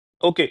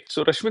Okay,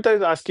 so Rashmita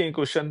is asking a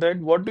question that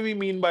what do we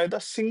mean by the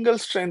single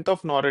strength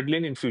of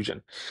noradrenaline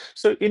infusion?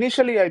 So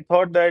initially, I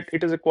thought that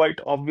it is a quite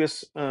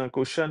obvious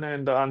question,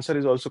 and the answer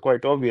is also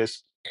quite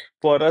obvious.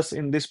 For us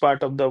in this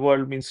part of the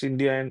world, means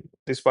India and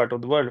this part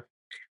of the world,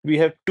 we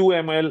have 2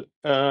 ml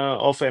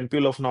of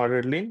ampule of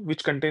noradrenaline,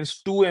 which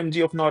contains 2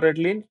 mg of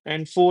noradrenaline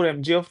and 4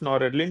 mg of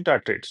noradrenaline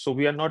tartrate. So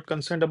we are not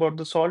concerned about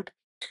the salt.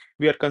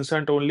 We are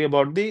concerned only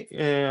about the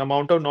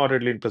amount of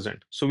noradrenaline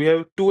present. So we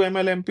have 2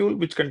 ml ampule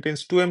which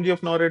contains 2 mg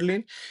of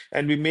noradrenaline,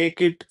 and we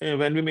make it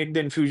when we make the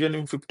infusion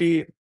in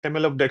 50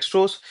 ml of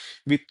dextrose,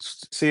 we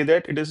say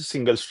that it is a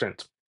single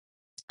strength.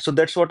 So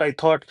that's what I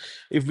thought.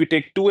 If we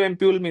take 2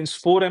 ampule means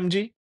 4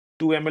 mg,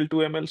 2 ml, 2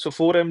 ml, so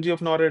 4 mg of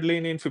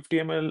noradrenaline in 50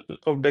 ml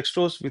of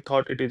dextrose, we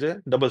thought it is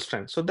a double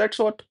strength. So that's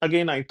what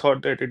again I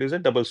thought that it is a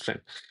double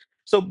strength.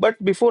 So,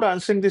 but before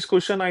answering this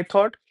question, I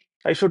thought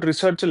I should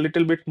research a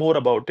little bit more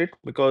about it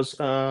because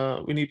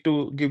we need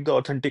to give the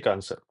authentic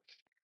answer.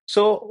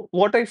 So,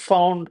 what I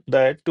found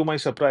that to my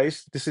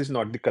surprise, this is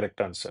not the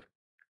correct answer.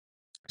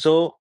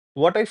 So,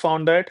 what I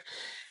found that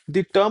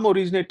the term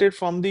originated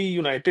from the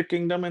United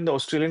Kingdom and the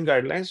Australian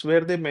guidelines,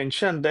 where they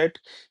mentioned that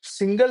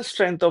single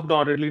strength of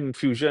noradrenaline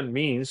infusion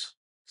means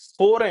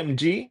 4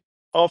 mg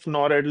of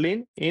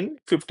noradrenaline in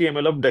 50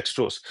 ml of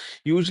dextrose.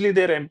 Usually,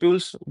 their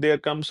ampules there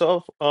come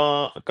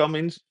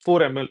in 4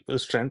 ml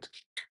strength.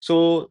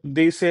 So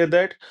they say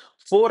that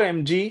 4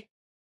 mg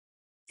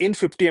in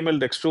 50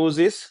 ml dextrose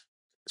is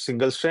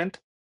single strength.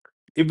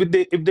 If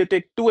they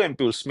take 2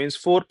 ampules, means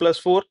 4 plus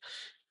 4,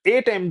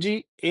 8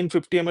 mg in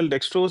 50 ml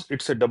dextrose,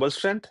 it's a double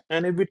strength.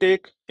 And if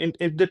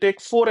they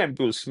take 4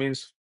 ampules,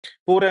 means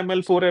 4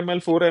 ml, 4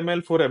 ml, 4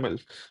 ml, 4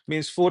 ml,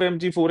 means 4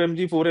 mg, 4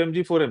 mg, 4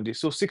 mg, 4 mg.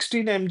 So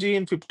 16 mg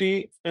in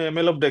 50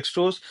 ml of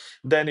dextrose,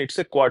 then it's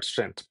a quad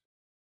strength.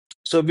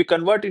 So if we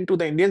convert into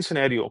the Indian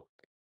scenario,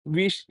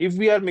 if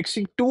we are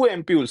mixing 2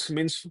 ampules,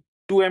 means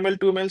 2 ml,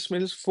 2 ml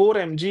means 4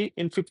 mg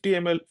in 50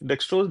 ml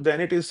dextrose, then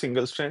it is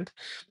single strength.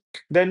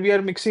 Then we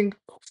are mixing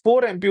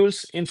 4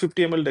 ampules in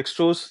 50 ml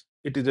dextrose,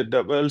 it is a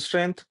double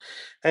strength.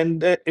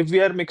 And if we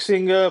are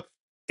mixing 8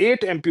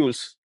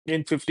 ampules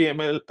in 50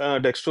 ml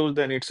dextrose,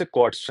 then it's a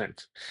quad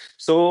strength.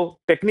 So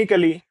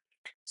technically,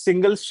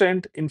 single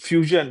strength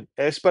infusion,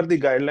 as per the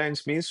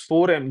guidelines, means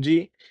 4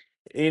 mg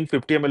in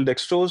 50 ml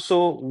dextrose.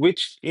 So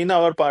which in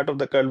our part of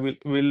the curve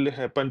will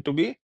happen to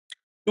be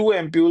 2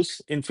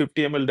 ampules in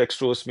 50 ml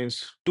dextrose,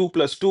 means 2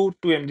 plus 2,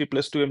 2 mg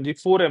plus 2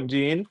 mg, 4 mg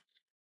in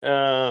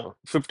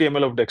 50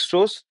 ml of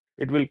dextrose.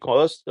 It will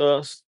cause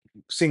a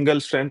single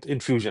strength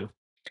infusion.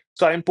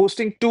 So I'm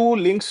posting 2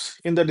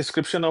 links in the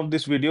description of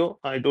this video.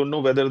 I don't know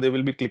whether they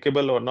will be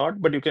clickable or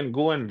not, but you can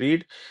go and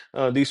read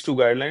these 2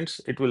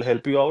 guidelines. It will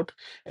help you out.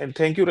 And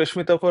thank you,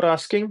 Rashmita, for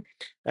asking.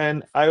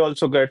 And I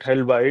also got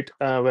helped by it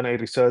when I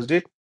researched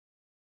it.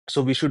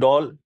 So we should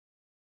all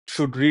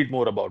should read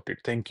more about it.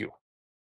 Thank you.